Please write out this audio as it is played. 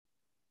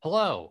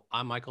Hello,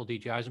 I'm Michael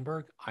D.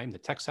 Eisenberg. I'm the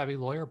Tech Savvy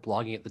Lawyer,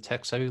 blogging at the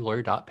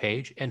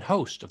TechSavvyLawyer.page and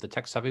host of the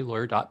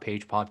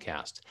TechSavvyLawyer.page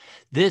podcast.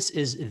 This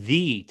is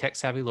the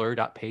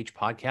TechSavvyLawyer.page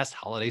podcast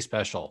holiday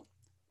special.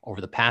 Over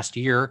the past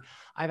year,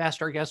 I've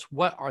asked our guests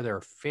what are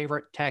their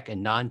favorite tech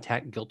and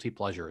non-tech guilty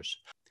pleasures.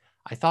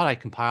 I thought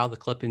I'd compile the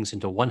clippings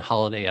into one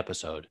holiday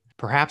episode.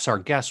 Perhaps our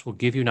guests will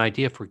give you an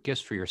idea for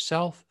gifts for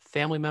yourself,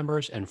 family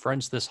members, and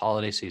friends this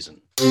holiday season.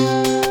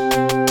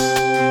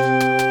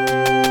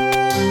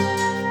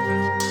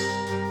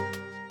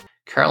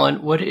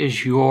 Carolyn, what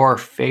is your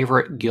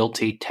favorite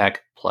guilty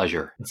tech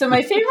pleasure? So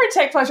my favorite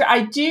tech pleasure,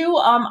 I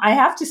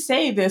have to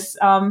say this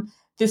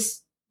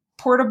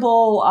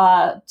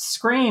portable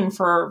screen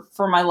for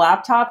my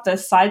laptop, the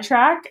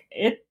Sidetrack,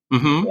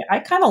 I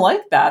kind of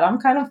like that. I'm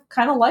kind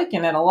of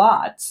liking it a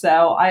lot.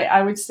 So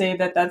I would say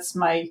that's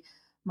my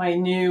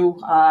new.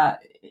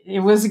 It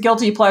was a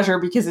guilty pleasure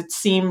because it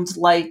seemed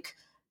like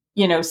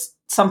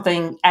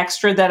something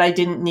extra that I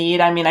didn't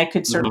need. I mean, I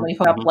could certainly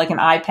hook up like an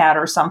iPad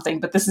or something,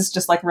 but this is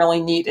just like really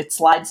neat. It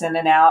slides in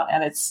and out,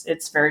 and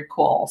it's very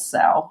cool.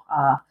 So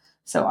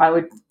I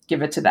would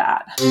give it to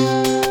that.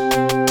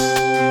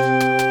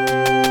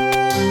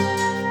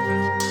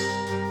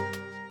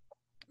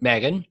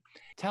 Megan,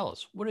 tell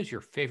us, what is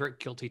your favorite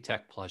guilty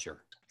tech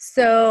pleasure?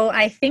 So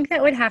I think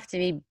that would have to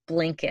be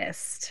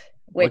Blinkist,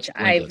 which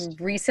I've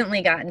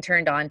recently gotten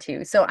turned on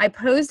to. So I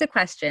posed a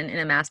question in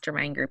a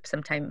mastermind group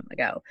some time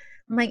ago.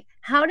 I'm like,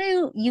 how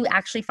do you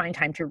actually find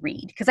time to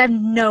read? Because I have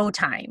no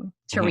time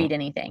to read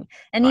anything.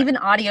 And even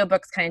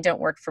audiobooks kind of don't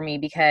work for me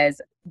because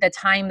the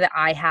time that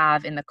I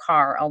have in the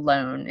car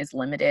alone is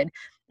limited.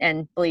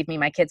 And believe me,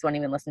 my kids won't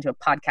even listen to a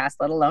podcast,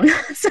 let alone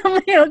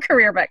some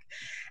career book.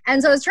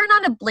 And so I was turned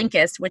on to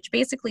Blinkist, which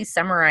basically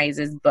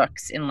summarizes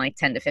books in like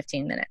 10 to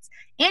 15 minutes.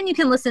 And you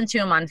can listen to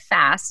them on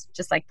fast,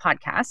 just like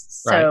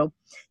podcasts. So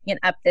you can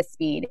up the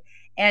speed.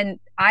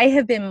 And I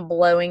have been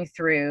blowing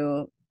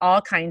through all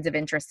kinds of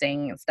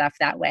interesting stuff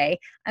that way.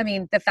 I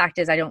mean, the fact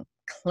is I don't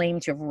claim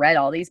to have read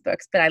all these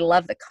books, but I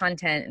love the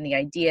content and the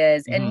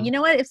ideas. And you know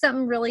what? If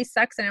something really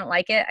sucks and I don't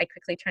like it, I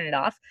quickly turn it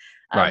off.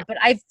 But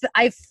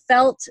I've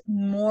felt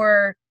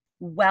more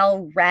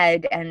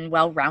well-read and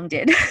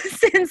well-rounded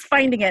since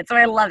finding it. So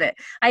I love it.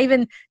 I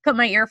even put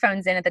my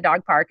earphones in at the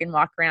dog park and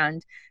walk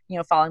around,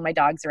 following my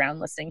dogs around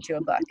listening to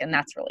a book. And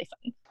that's really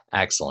fun.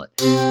 Excellent.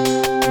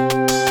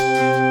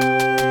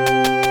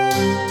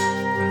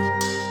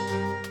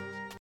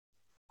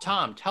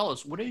 Tom, tell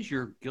us, what is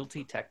your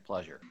guilty tech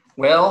pleasure?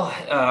 Well,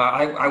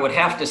 I would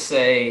have to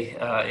say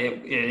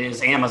it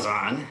is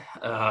Amazon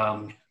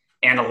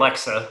and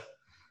Alexa.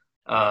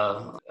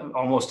 I'm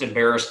almost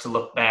embarrassed to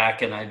look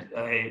back, and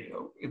I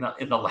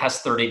in the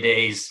last 30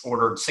 days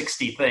ordered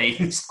 60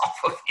 things off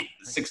of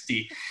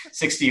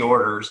 60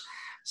 orders.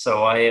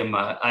 So I'm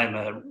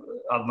a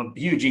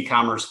huge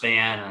e-commerce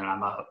fan, and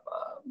I'm a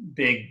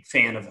big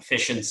fan of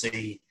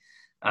efficiency.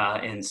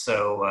 And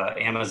so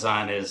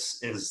Amazon is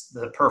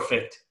the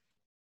perfect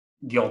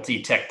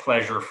guilty tech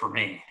pleasure for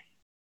me.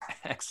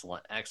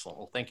 Excellent.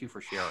 Well, thank you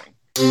for sharing.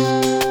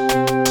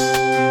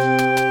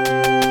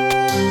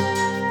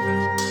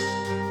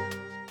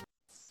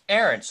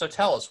 Aaron, so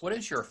tell us, what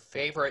is your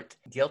favorite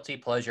guilty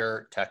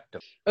pleasure tech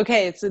device?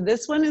 Okay, so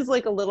this one is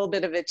like a little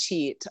bit of a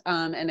cheat,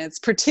 and it's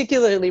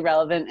particularly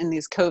relevant in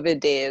these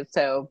COVID days.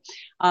 So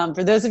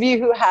for those of you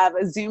who have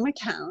a Zoom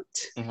account,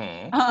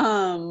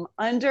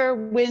 under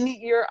when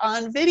you're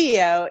on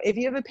video, if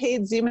you have a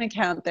paid Zoom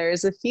account, there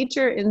is a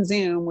feature in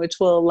Zoom which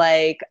will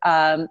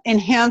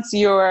enhance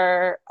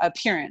your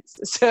appearance.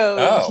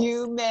 So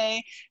you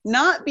may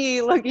not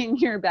be looking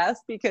your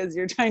best because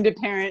you're trying to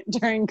parent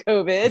during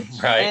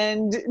COVID,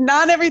 and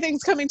not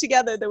everything's coming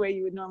together the way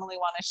you would normally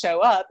want to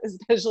show up,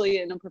 especially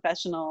in a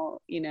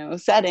professional,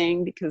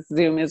 setting, because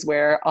Zoom is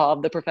where all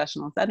of the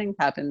professional settings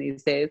happen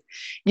these days.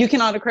 You can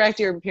autocorrect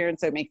your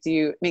appearance, so it makes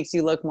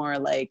you look more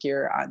like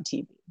you're on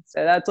TV.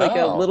 So that's like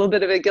a little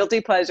bit of a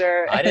guilty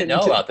pleasure. I didn't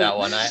know about that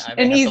one. I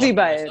an easy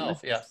button.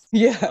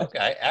 Yeah.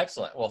 Okay,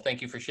 excellent. Well,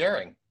 thank you for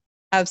sharing.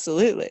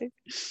 Absolutely.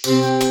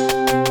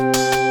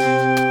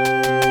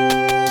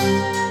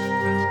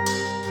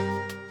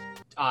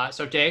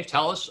 So Dave,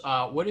 tell us,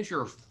 what is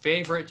your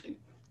favorite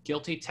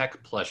guilty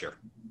tech pleasure?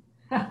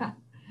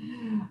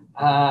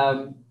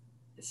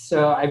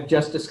 So I've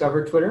just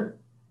discovered Twitter.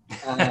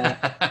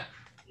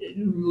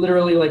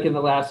 Literally like in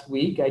the last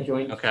week, I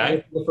joined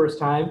Twitter for the first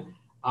time,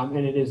 and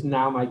it is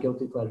now my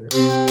guilty pleasure.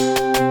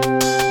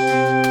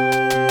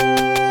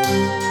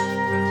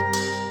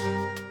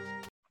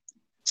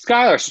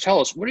 Skylar, so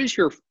tell us, what is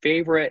your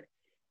favorite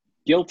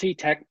guilty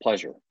tech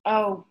pleasure?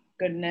 Oh,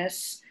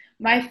 goodness.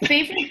 My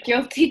favorite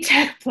guilty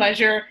tech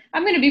pleasure,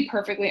 I'm going to be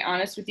perfectly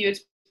honest with you.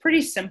 It's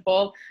pretty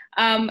simple.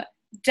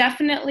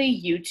 Definitely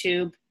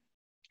YouTube.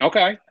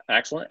 Okay.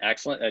 Excellent.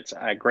 That's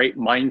a great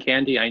mind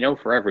candy, I know,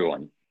 for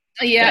everyone.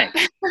 Yeah.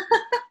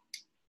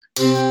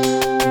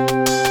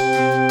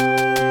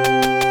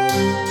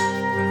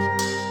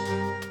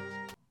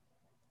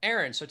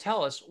 Aaron, so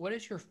tell us, what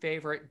is your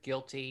favorite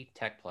guilty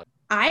tech pleasure?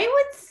 I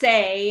would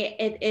say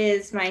it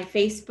is my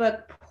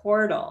Facebook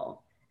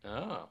portal.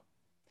 Oh.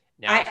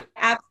 I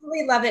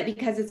absolutely love it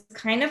because it's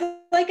kind of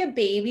like a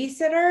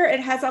babysitter. It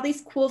has all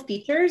these cool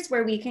features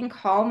where we can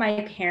call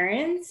my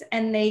parents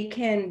and they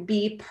can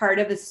be part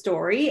of a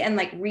story and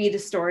like read a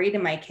story to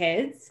my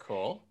kids.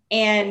 Cool.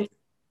 And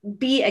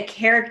be a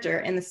character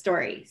in the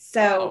story.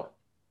 So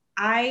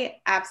I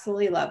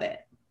absolutely love it.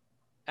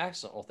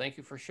 Excellent. Well, thank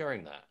you for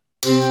sharing that.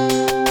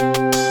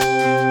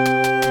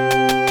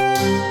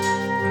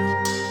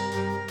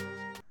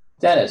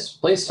 Dennis,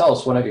 please tell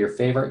us one of your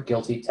favorite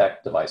Guilty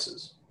Tech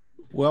devices.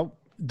 Well,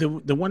 the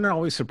one that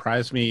always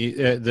surprised me,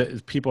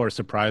 the people are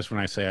surprised when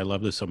I say I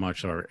love this so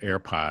much, are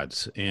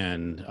AirPods.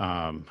 And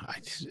I'm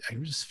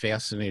just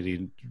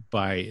fascinated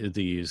by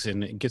these,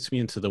 and it gets me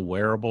into the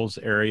wearables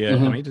area.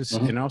 And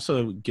and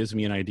also gives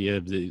me an idea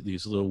of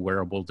these little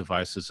wearable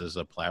devices as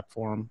a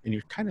platform. And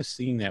you're kind of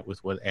seeing that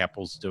with what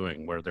Apple's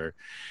doing, where they're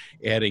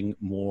adding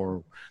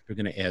more, they're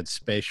going to add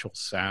spatial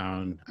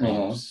sound. I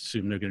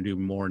assume they're going to do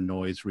more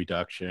noise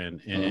reduction,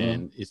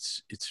 and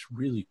it's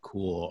really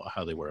cool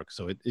how they work.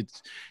 So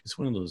it's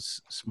one of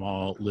those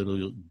small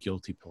little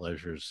guilty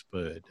pleasures,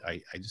 but I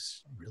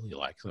just really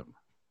like them.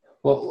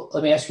 Well,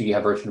 let me ask you, do you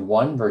have version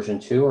 1, version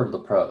 2, or the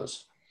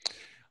pros?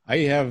 I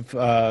have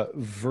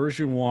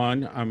version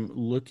 1. I'm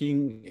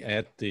looking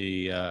at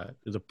the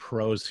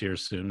pros here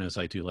soon, as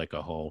I do like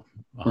a whole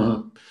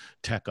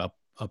tech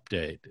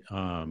update.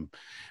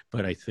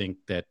 But I think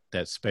that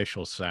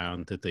spatial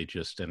sound that they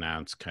just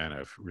announced kind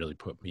of really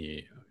put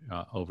me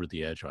over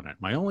the edge on it.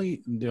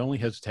 The only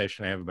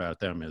hesitation I have about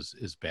them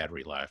is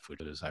battery life,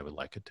 which is I would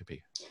like it to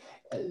be.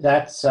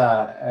 That's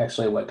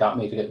actually what got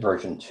me to get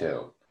version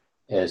 2,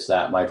 is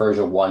that my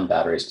version 1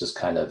 batteries just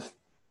kind of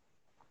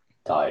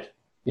died.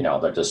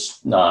 They're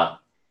just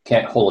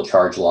can't hold a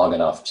charge long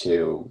enough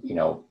to,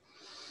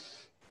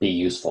 be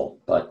useful.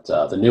 But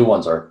the new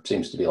ones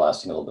seems to be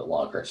lasting a little bit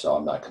longer, so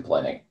I'm not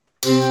complaining.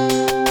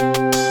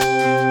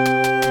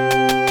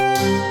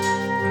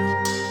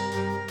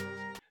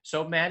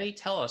 So Maddie,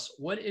 tell us,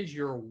 what is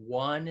your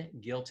one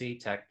guilty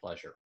tech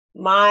pleasure?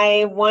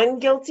 My one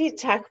guilty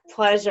tech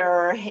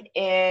pleasure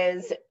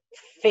is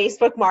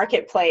Facebook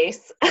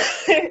Marketplace.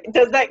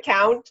 Does that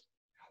count?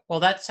 Well,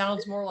 that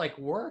sounds more like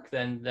work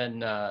than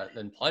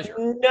pleasure.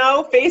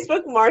 No,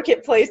 Facebook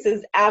Marketplace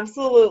is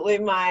absolutely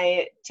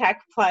my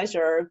tech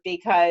pleasure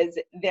because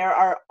there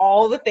are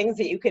all the things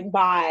that you can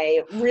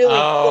buy really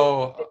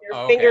at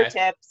your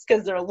fingertips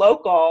because they're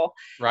local.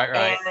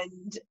 Right.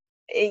 And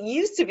it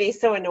used to be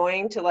so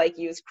annoying to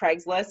use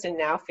Craigslist, and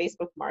now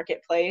Facebook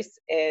Marketplace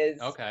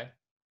is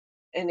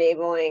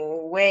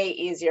enabling way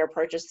easier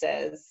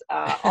purchases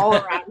all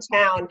around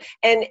town.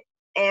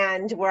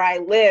 And where I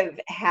live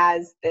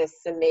has this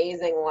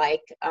amazing,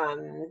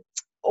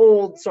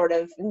 old sort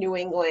of New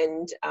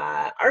England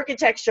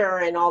architecture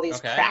and all these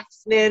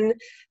craftsmen.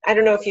 I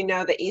don't know if you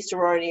know that East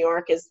Aurora, New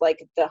York is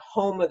the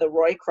home of the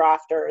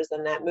Roycrofters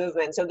and that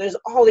movement. So there's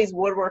all these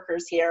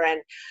woodworkers here,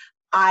 and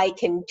I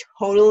can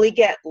totally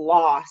get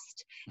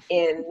lost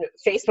in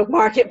Facebook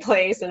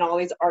Marketplace and all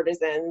these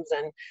artisans,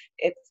 and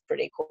it's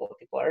pretty cool.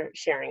 People are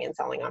sharing and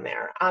selling on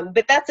there.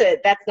 But that's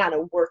not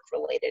a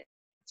work-related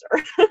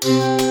answer.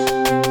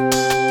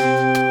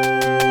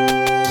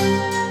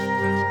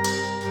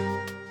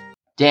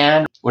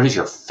 Dan, what is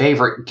your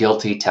favorite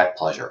guilty tech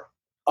pleasure?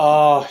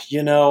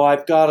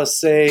 I've got to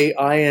say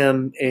I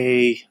am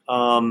a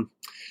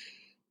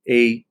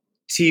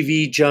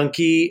TV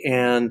junkie,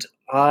 and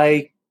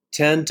I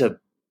tend to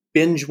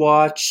binge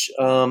watch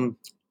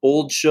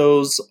old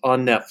shows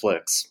on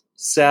Netflix.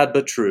 Sad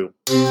but true.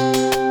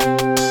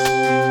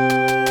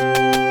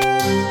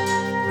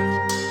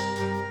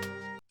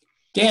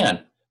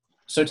 Dan,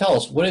 so tell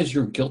us, what is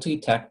your guilty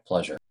tech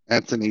pleasure?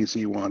 That's an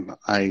easy one.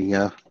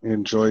 I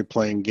enjoy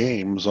playing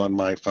games on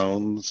my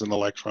phones and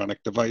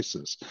electronic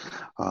devices.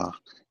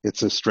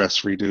 It's a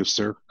stress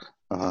reducer.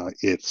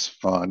 It's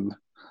fun.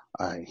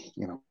 I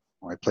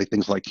play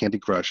things like Candy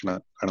Crush. I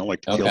don't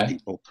like to kill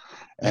people,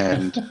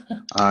 and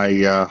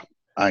I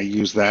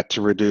use that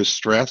to reduce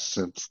stress.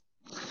 It's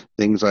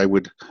things I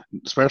would,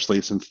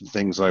 especially since the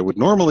things I would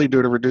normally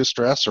do to reduce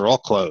stress are all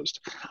closed,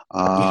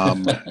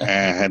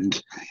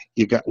 and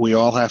we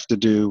all have to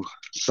do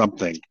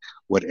something,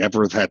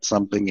 whatever that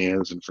something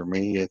is. And for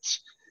me,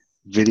 it's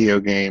video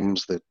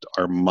games that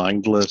are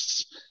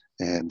mindless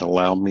and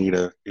allow me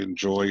to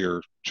enjoy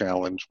or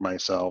challenge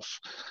myself,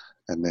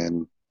 and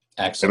then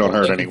they don't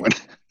hurt anyone.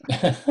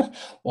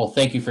 Well,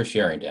 thank you for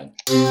sharing, Dan.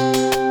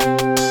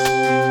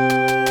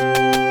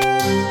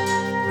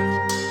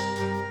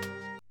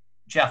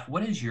 Jeff,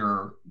 what is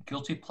your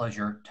guilty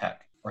pleasure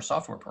tech or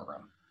software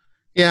program?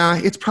 Yeah,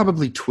 it's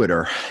probably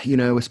Twitter,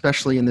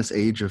 especially in this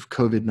age of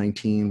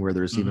COVID-19 where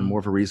there's even more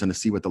of a reason to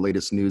see what the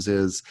latest news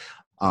is.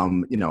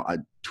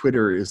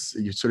 Twitter is,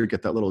 you sort of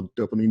get that little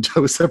dopamine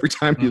dose every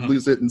time you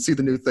lose it and see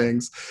the new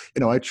things.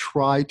 I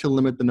try to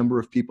limit the number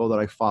of people that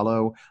I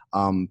follow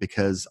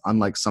because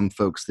unlike some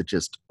folks that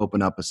just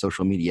open up a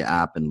social media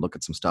app and look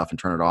at some stuff and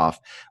turn it off,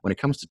 when it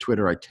comes to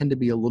Twitter, I tend to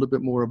be a little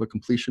bit more of a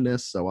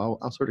completionist. So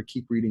I'll sort of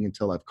keep reading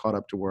until I've caught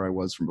up to where I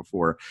was from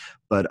before.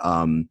 But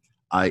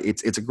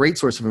it's a great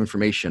source of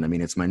information. I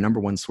mean, it's my number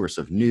one source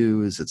of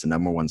news. It's a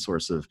number one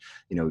source of,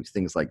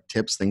 things like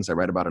tips, things I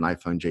read about an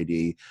iPhone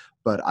JD.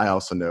 But I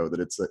also know that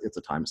it's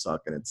a time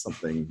suck, and it's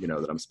something,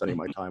 that I'm spending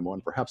my time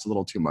on, perhaps a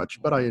little too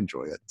much, but I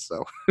enjoy it.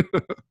 So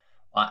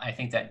I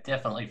think that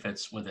definitely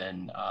fits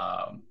within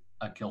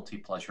a guilty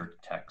pleasure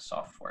tech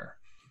software.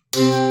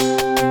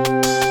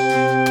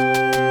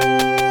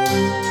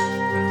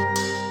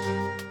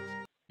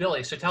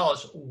 Billy, so tell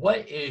us,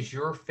 what is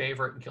your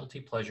favorite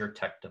guilty pleasure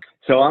tech device?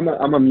 So I'm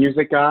a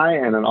music guy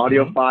and an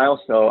audiophile,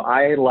 so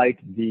I like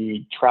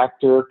the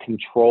Traktor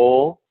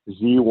Control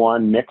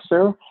Z1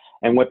 mixer.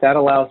 And what that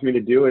allows me to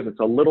do is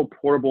it's a little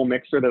portable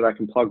mixer that I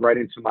can plug right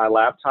into my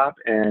laptop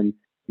and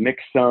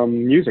mix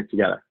some music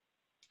together.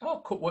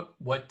 Oh, cool.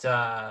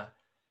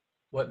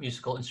 What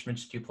musical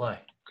instruments do you play?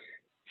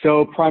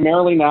 So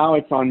primarily now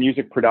it's on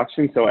music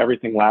production, so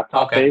everything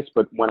laptop based.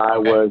 But when I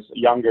was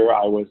younger,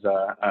 I was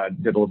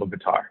did a little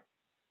guitar.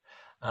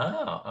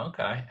 Oh,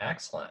 okay,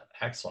 excellent.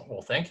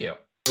 Well, thank you.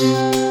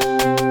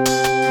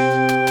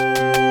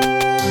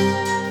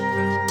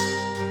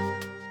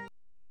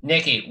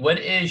 Nikki, what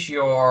is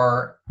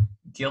your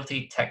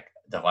guilty tech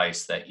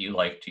device that you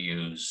like to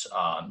use,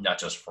 not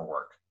just for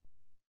work?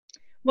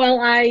 Well,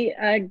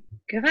 I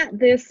got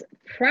this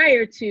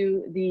prior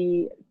to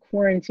the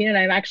quarantine, and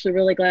I'm actually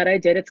really glad I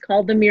did. It's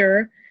called the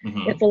Mirror.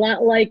 Mm-hmm. It's a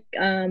lot like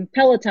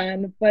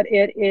Peloton, but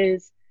it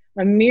is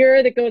a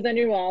mirror that goes on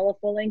your wall, a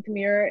full-length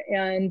mirror,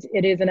 and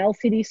it is an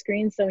LCD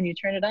screen. So when you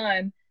turn it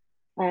on,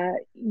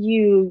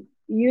 you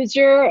use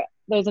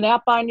there's an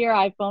app on your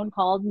iPhone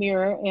called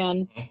Mirror,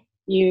 and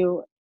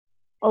you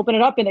open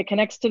it up and it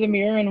connects to the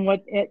mirror, and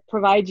what it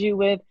provides you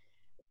with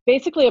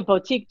basically a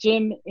boutique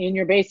gym in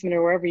your basement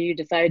or wherever you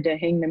decide to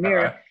hang the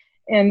mirror.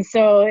 And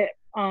so it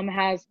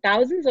has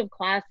thousands of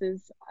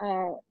classes,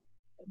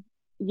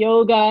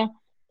 yoga,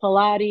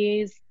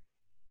 Pilates,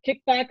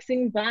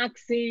 kickboxing,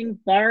 boxing,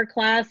 bar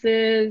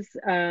classes,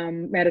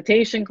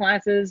 meditation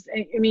classes.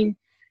 I mean,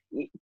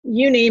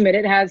 you name it.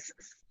 It has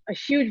a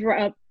huge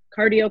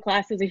cardio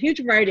classes, a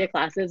huge variety of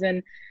classes,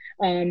 and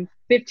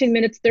 15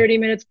 minutes, 30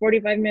 minutes,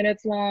 45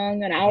 minutes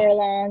long, an hour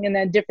long, and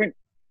then different,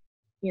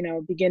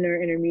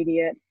 beginner,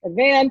 intermediate,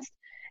 advanced.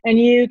 And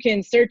you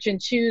can search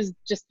and choose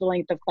just the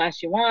length of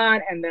class you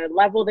want and the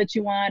level that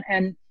you want.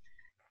 And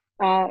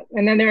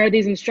then there are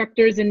these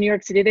instructors in New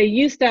York City. They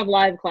used to have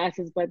live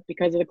classes, but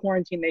because of the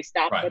quarantine, they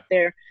stopped. Right.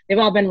 But they've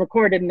all been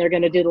recorded, and they're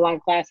going to do the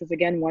live classes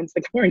again once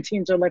the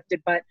quarantines are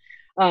lifted. But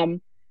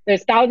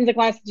there's thousands of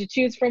classes to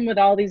choose from with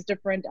all these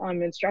different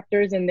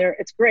instructors, and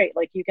it's great.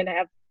 Like you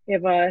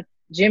have a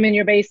gym in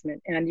your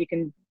basement, and you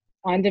can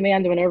on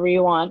demand whenever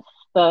you want.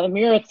 The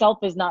mirror itself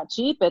is not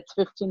cheap. It's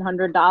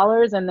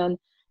 $1,500, and then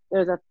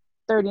there's a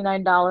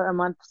 $39 a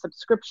month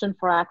subscription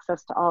for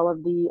access to all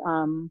of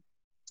the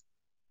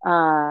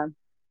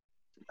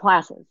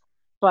classes.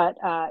 But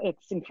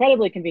it's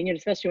incredibly convenient,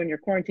 especially when you're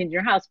quarantined in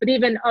your house, but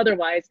even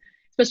otherwise,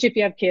 especially if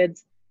you have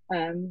kids,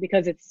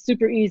 because it's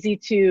super easy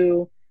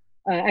to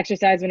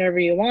exercise whenever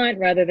you want,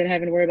 rather than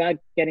having to worry about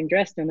getting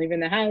dressed and leaving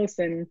the house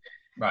and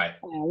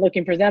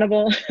looking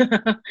presentable.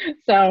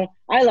 So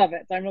I love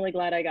it. So I'm really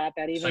glad I got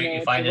that. Even so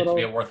you find it to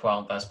be a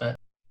worthwhile investment?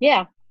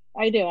 Yeah,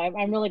 I do.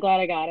 I'm really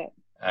glad I got it.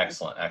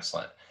 Excellent.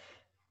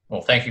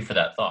 Well, thank you for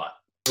that thought.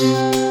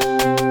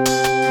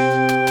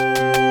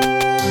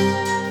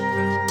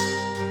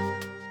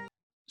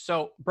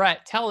 So,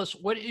 Brett, tell us,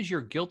 what is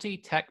your guilty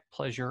tech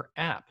pleasure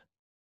app?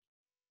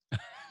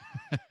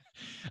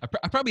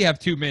 I probably have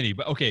too many,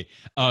 but okay.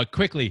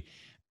 Quickly,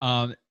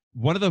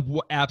 one of the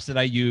apps that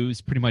I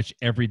use pretty much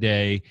every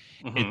day,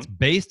 it's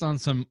based on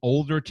some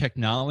older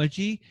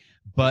technology,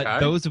 but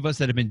those of us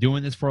that have been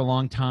doing this for a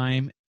long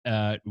time,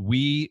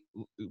 we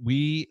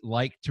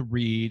like to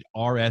read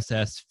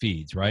RSS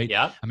feeds, right?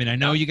 Yeah. I mean, I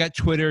know you got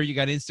Twitter, you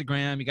got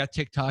Instagram, you got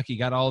TikTok, you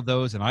got all of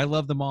those, and I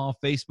love them all,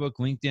 Facebook,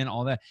 LinkedIn,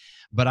 all that.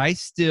 But I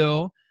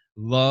still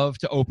love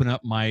to open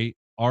up my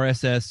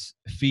RSS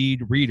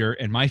feed reader,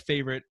 and my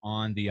favorite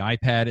on the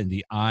iPad and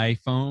the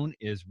iPhone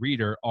is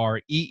Reeder,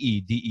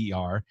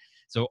 REEDER.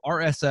 So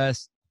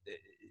RSS,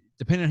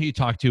 depending on who you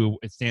talk to,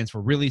 it stands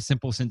for really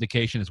simple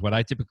syndication is what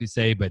I typically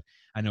say, but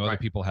I know other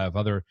people have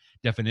other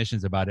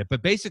definitions about it.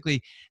 But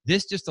basically,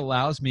 this just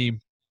allows me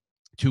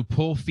to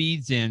pull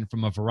feeds in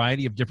from a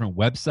variety of different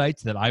websites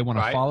that I want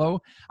to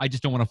follow. I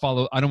just don't want to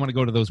follow. I don't want to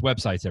go to those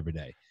websites every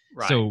day.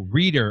 Right. So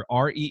Reeder,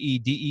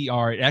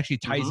 REEDER, it actually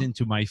ties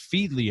into my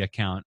Feedly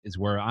account is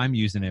where I'm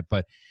using it,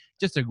 but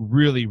just a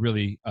really,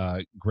 really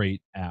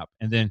great app.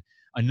 And then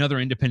another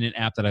independent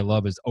app that I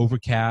love is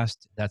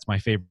Overcast. That's my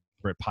favorite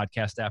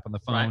podcast app on the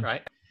phone.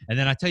 Right. And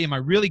then I tell you my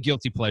really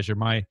guilty pleasure,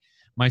 my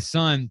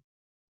son,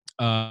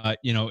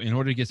 in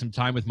order to get some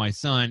time with my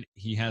son,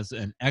 he has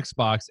an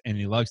Xbox and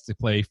he loves to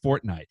play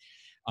Fortnite.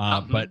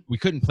 But we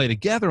couldn't play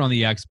together on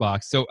the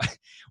Xbox. So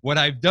what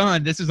I've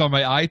done, this is on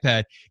my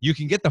iPad, you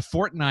can get the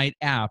Fortnite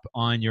app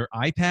on your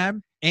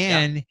iPad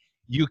and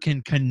you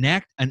can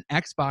connect an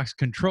Xbox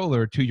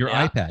controller to your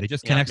iPad. It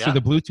just connects to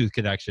the Bluetooth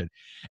connection.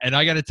 And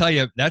I got to tell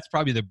you, that's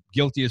probably the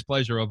guiltiest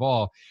pleasure of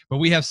all. But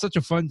we have such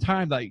a fun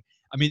time.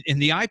 In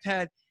the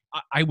iPad,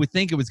 I would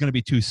think it was going to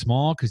be too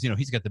small because,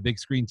 he's got the big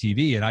screen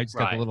TV and I just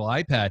got the little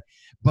iPad,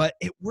 but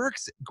it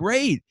works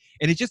great.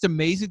 And it's just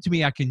amazing to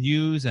me. I can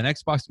use an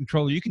Xbox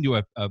controller. You can do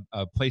a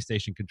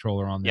PlayStation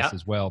controller on this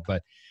as well.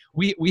 But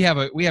we have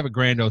a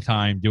grand old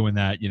time doing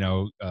that,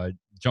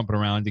 jumping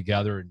around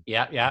together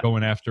and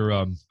going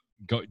after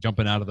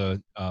jumping out of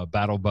the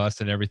battle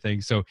bus and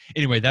everything. So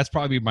anyway, that's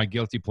probably my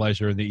guilty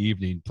pleasure in the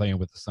evening, playing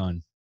with the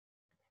son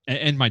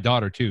and my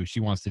daughter too. She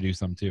wants to do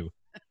some too.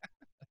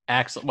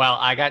 Excellent. Well,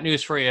 I got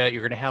news for you.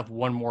 You're going to have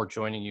one more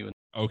joining you.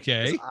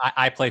 Okay.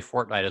 I play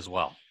Fortnite as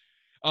well.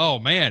 Oh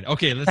man.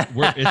 Okay.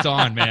 It's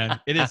on, man.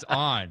 It is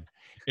on.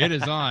 It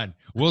is on.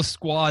 We'll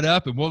squad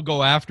up and we'll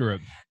go after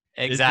him.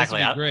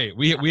 Exactly. It's great.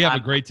 We have a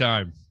great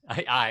time.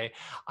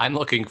 I'm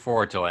looking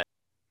forward to it.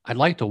 I'd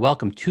like to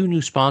welcome 2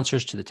 new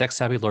sponsors to the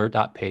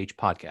TechSavvyLawyer.page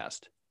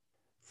podcast.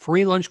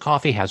 Free Lunch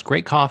Coffee has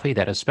great coffee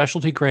that is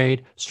specialty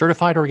grade,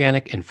 certified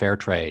organic, and fair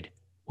trade.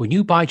 When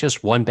you buy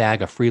just 1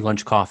 bag of Free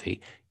Lunch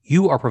Coffee,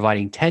 you are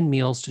providing 10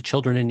 meals to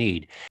children in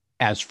need,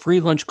 as Free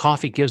Lunch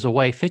Coffee gives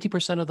away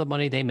 50% of the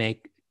money they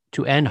make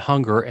to end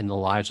hunger in the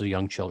lives of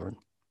young children.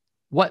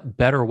 What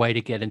better way to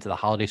get into the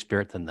holiday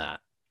spirit than that?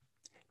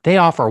 They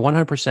offer a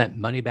 100%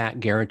 money-back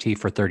guarantee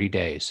for 30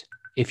 days.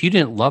 If you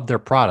didn't love their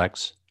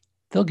products,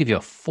 they'll give you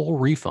a full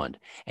refund,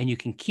 and you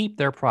can keep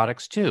their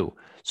products too,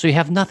 so you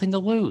have nothing to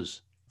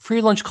lose.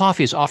 Free Lunch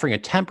Coffee is offering a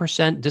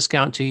 10%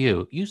 discount to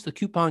you. Use the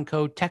coupon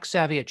code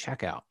TechSavvy at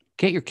checkout.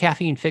 Get your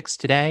caffeine fix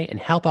today and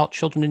help out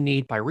children in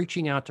need by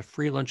reaching out to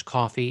Free Lunch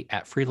Coffee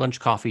at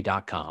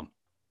freelunchcoffee.com.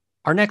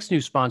 Our next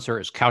new sponsor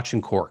is Couch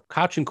 & Cork.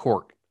 Couch &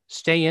 Cork.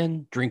 Stay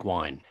in, drink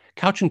wine.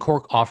 Couch &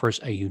 Cork offers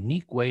a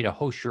unique way to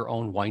host your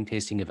own wine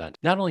tasting event.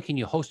 Not only can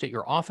you host at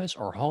your office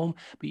or home,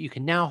 but you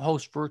can now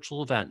host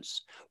virtual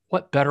events.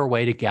 What better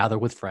way to gather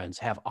with friends,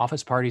 have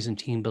office parties and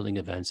team building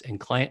events, and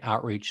client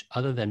outreach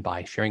other than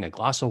by sharing a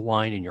glass of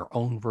wine in your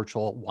own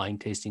virtual wine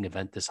tasting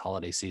event this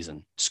holiday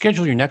season?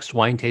 Schedule your next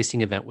wine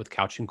tasting event with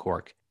Couch &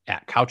 Cork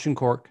at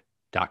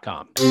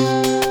couchandcork.com.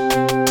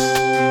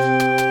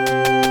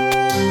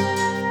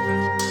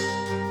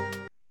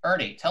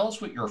 Ernie, tell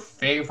us what your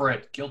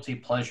favorite guilty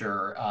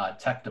pleasure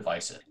tech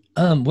device is.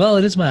 Well,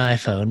 it is my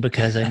iPhone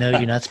because I know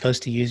you're not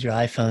supposed to use your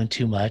iPhone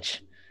too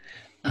much.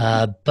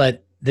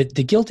 But the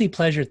guilty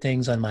pleasure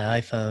things on my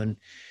iPhone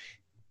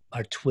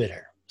are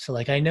Twitter. So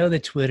I know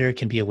that Twitter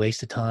can be a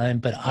waste of time,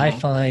 but I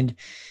find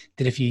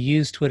that if you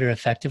use Twitter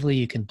effectively,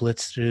 you can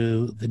blitz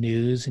through the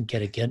news and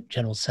get a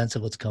general sense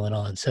of what's going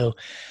on. So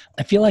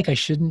I feel like I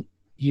shouldn't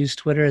use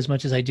Twitter as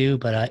much as I do,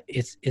 but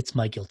it's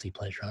my guilty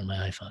pleasure on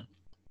my iPhone.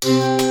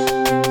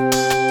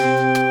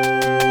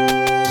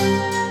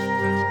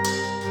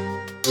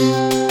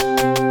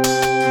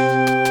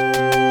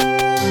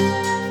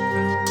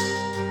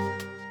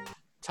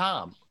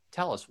 Tom,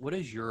 tell us, what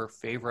is your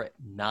favorite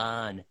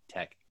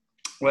non-tech?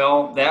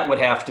 Well, that would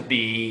have to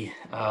be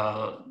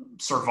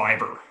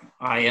Survivor.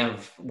 I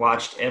have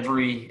watched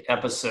every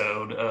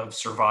episode of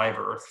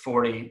Survivor,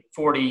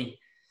 40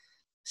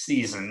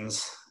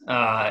 seasons,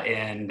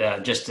 and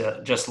just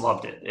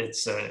loved it.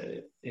 It's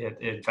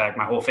in fact,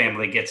 my whole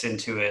family gets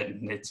into it,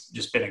 and it's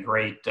just been a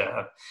great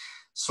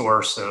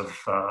source of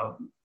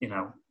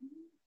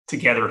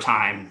together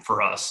time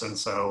for us. And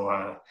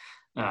so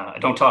I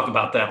don't talk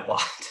about that a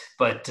lot,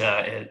 but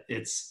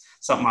it's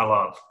something I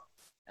love.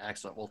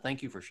 Excellent. Well,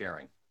 thank you for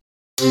sharing.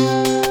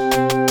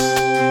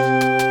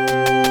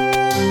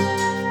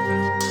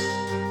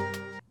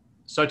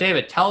 So,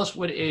 David, tell us,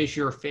 what is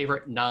your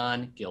favorite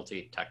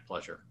non-guilty tech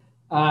pleasure?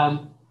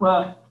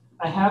 Well,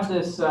 I have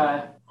this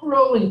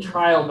rolling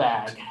trial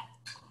bag.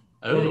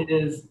 And it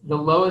is the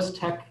lowest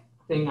tech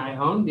thing I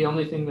own. The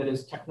only thing that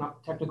is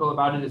technical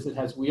about it is it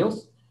has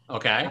wheels.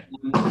 Okay.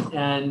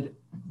 And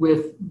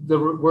with the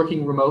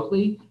working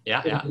remotely,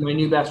 it's my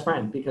new best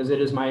friend, because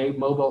it is my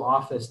mobile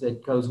office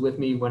that goes with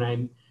me when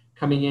I'm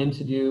coming in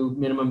to do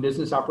minimum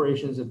business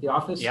operations at the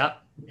office. Yeah.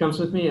 It comes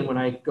with me, and when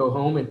I go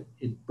home,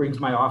 it brings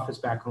my office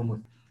back home with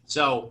me.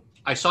 So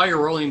I saw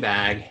your rolling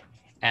bag,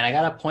 and I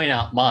got to point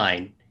out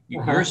mine.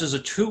 Yours is a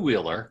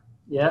 2-wheeler.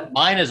 Yeah.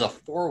 Mine is a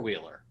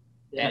 4-wheeler.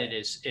 Yeah. And it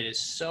is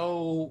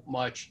so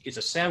much. It's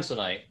a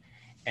Samsonite,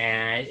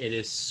 and it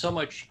is so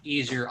much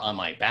easier on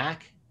my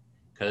back,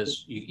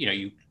 because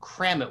you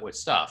cram it with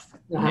stuff,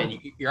 and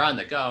you're on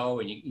the go,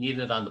 and you need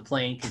it on the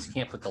plane because you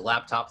can't put the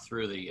laptop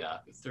through the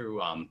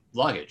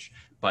luggage.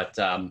 But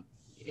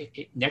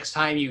next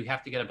time you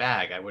have to get a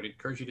bag, I would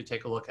encourage you to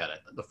take a look at it.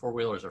 The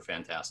 4-wheelers are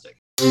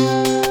fantastic.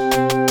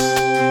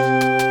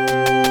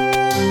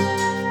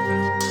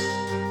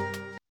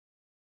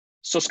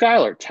 So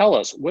Skylar, tell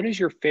us, what is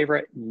your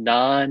favorite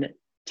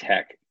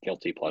non-tech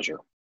guilty pleasure?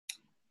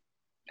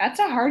 That's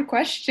a hard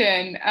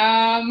question.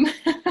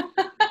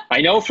 I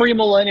know for you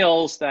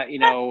millennials that,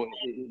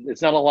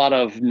 it's not a lot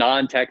of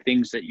non-tech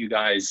things that you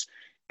guys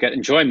get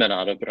enjoyment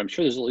out of, but I'm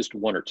sure there's at least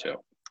one or two.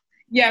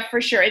 Yeah, for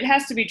sure. It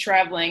has to be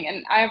traveling.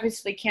 And I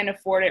obviously can't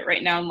afford it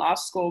right now in law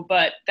school,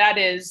 but that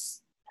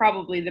is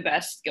probably the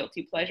best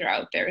guilty pleasure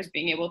out there, is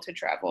being able to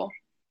travel.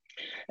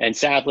 And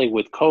sadly,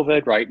 with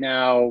COVID right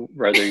now,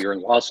 whether you're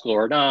in law school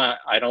or not,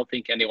 I don't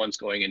think anyone's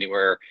going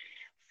anywhere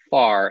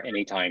far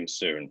anytime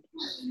soon.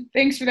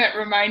 Thanks for that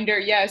reminder.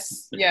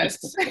 Yes.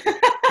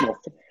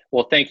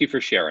 Well, thank you for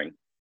sharing.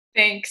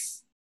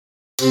 Thanks.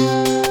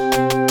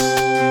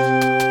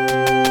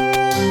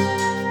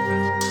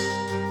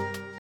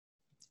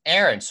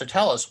 Erin, so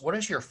tell us, what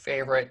is your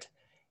favorite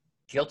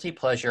guilty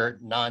pleasure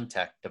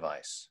non-tech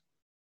device?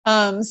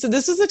 So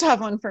this was a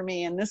tough one for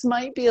me, and this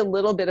might be a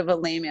little bit of a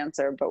lame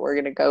answer, but we're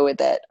going to go with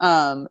it.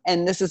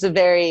 And this is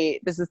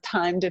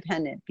time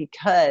dependent,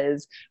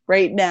 because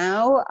right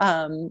now,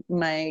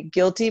 my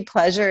guilty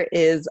pleasure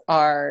is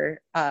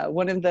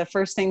one of the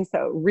first things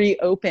that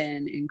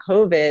reopened in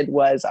COVID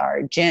was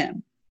our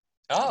gym.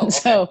 Oh, okay.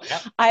 So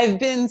yep. I've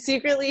been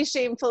secretly,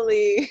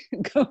 shamefully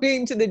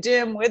going to the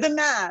gym with a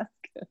mask.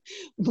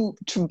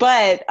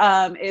 But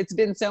it's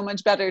been so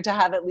much better to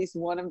have at least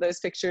one of those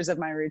fixtures of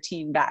my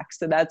routine back.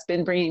 So that's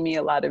been bringing me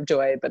a lot of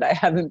joy, but I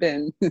haven't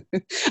been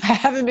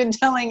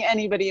telling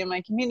anybody in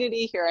my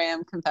community. Here I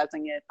am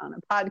confessing it on a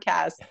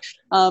podcast.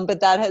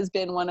 But that has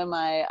been one of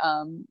my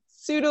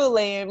pseudo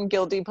lame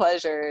guilty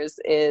pleasures,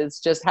 is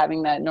just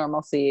having that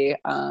normalcy.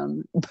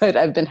 But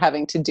I've been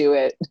having to do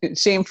it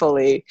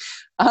shamefully.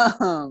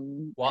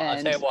 Well,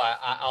 I'll tell you what,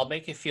 I'll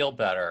make you feel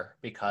better,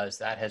 because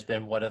that has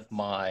been one of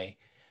my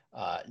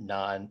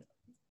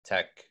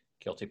non-tech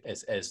guilty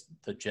as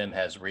the gym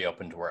has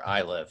reopened where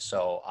I live.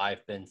 So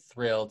I've been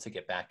thrilled to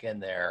get back in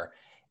there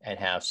and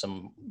have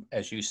some,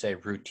 as you say,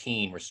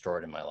 routine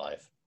restored in my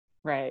life.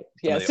 Right.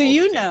 Yeah. So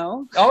you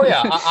know. Oh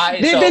yeah.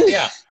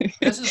 Yeah.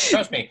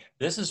 Trust me,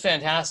 this is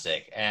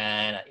fantastic.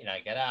 And I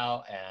get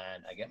out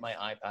and I get my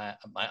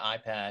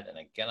iPad and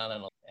I get on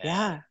and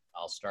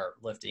I'll start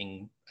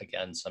lifting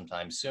again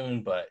sometime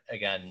soon. But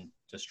again,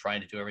 just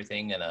trying to do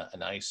everything in a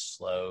nice,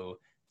 slow,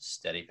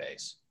 steady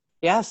pace.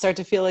 Yeah, start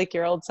to feel like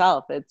your old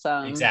self. It's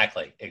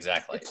exactly.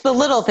 It's the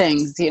little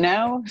things,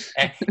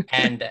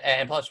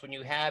 and plus, when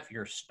you have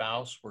your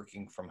spouse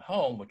working from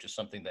home, which is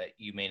something that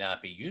you may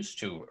not be used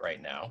to right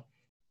now,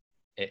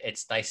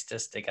 it's nice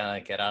just to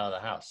kind of get out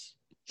of the house.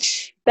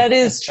 That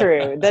is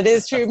true.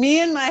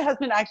 Me and my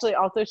husband actually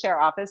also share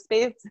office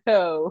space.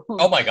 So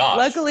oh my gosh.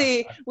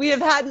 Luckily we have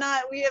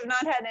not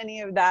had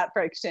any of that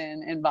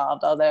friction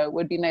involved, although it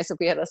would be nice if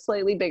we had a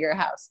slightly bigger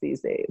house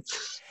these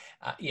days.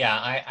 Yeah,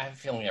 I have a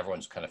feeling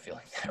everyone's kind of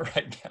feeling that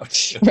right now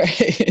too.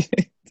 Right.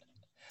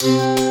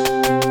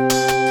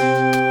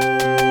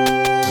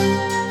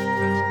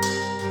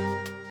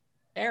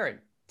 Erin,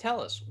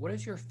 tell us, what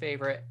is your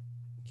favorite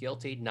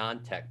guilty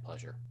non-tech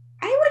pleasure?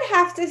 I would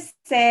have to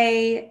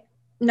say,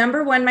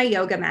 number one, my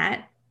yoga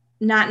mat.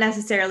 Not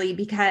necessarily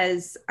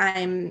because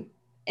I'm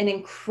an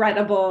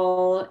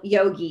incredible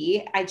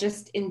yogi. I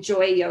just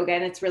enjoy yoga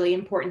and it's really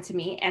important to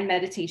me, and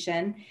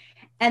meditation.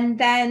 And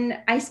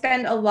then I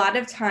spend a lot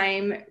of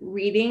time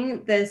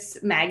reading this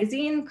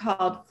magazine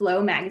called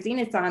Flow Magazine.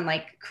 It's on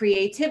like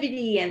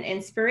creativity and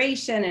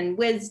inspiration and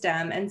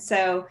wisdom. And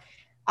so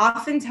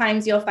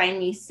oftentimes you'll find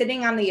me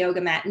sitting on the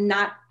yoga mat,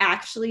 not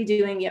actually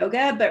doing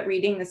yoga, but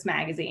reading this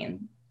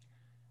magazine.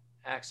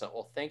 Excellent.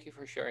 Well, thank you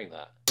for sharing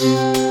that.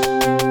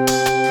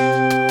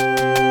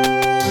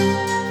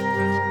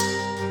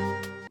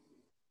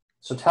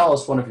 So tell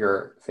us one of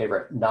your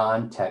favorite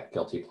non-tech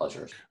guilty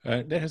pleasures.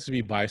 That has to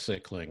be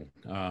bicycling.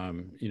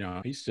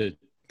 I used to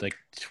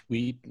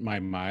tweet my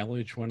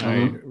mileage when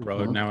I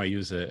rode. Now I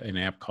use an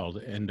app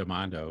called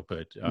Endomondo,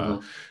 but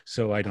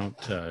so I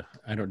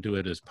don't do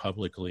it as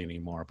publicly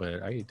anymore.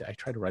 But I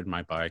try to ride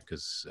my bike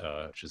as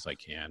much as I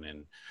can,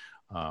 and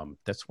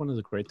that's one of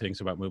the great things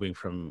about moving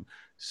from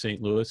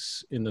St.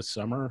 Louis in the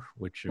summer,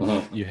 which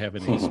if you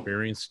haven't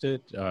experienced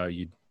it,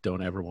 you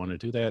don't ever want to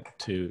do that,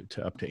 to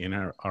up to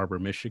Ann Arbor,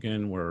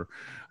 Michigan, where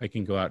I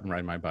can go out and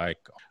ride my bike.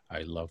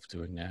 I love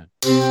doing that.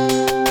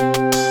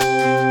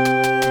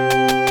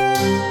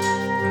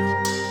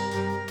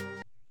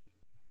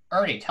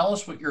 Ernie, tell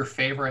us what your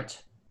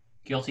favorite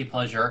guilty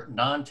pleasure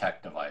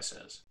non-tech device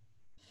is.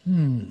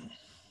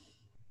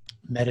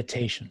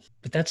 Meditation,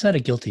 but that's not a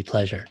guilty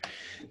pleasure,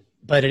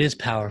 but it is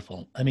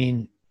powerful. I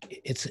mean,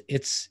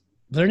 it's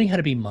learning how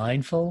to be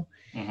mindful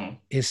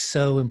is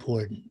so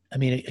important. I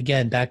mean,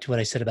 again, back to what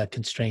I said about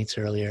constraints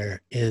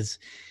earlier, is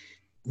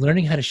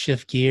learning how to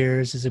shift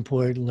gears is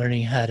important.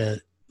 Learning how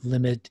to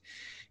limit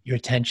your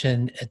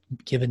attention at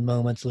given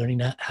moments,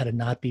 learning how to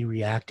not be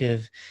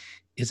reactive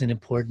is an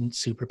important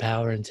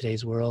superpower in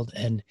today's world.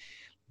 And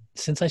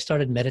since I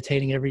started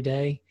meditating every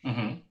day,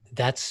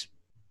 that's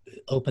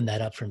opened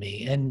that up for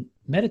me. And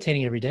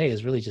meditating every day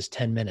is really just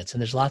 10 minutes.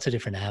 And there's lots of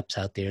different apps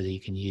out there that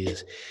you can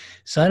use.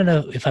 So I don't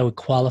know if I would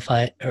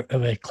qualify it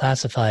or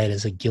classify it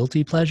as a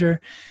guilty pleasure,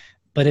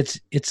 but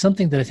it's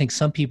something that I think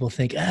some people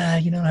think,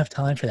 you don't have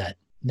time for that.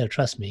 No,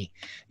 trust me,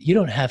 you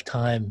don't have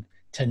time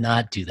to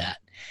not do that.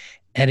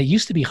 And it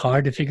used to be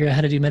hard to figure out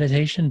how to do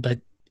meditation, but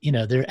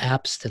there are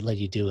apps that let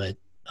you do it.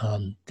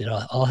 They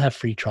all have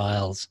free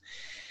trials,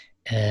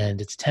 and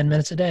it's 10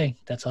 minutes a day.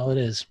 That's all it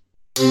is.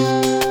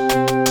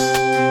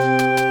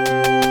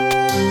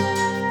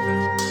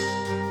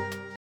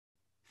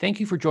 Thank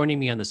you for joining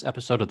me on this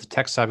episode of the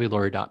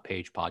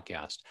TechSavvyLawyer.page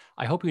podcast.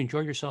 I hope you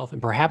enjoyed yourself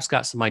and perhaps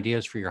got some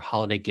ideas for your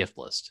holiday gift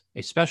list.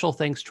 A special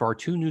thanks to our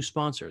two new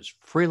sponsors,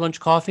 Free Lunch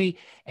Coffee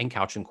and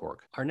Couch and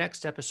Cork. Our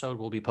next episode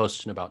will be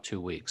posted in about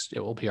 2 weeks. It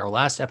will be our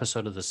last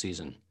episode of the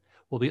season.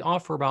 We'll be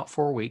off for about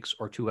 4 weeks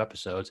or 2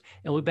 episodes,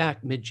 and we'll be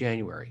back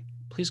mid-January.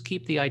 Please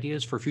keep the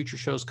ideas for future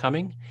shows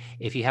coming.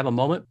 If you have a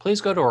moment,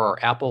 please go to our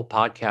Apple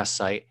Podcast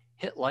site,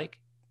 hit like,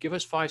 give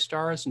us 5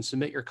 stars, and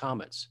submit your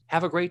comments.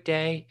 Have a great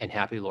day and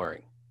happy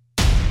lawyering.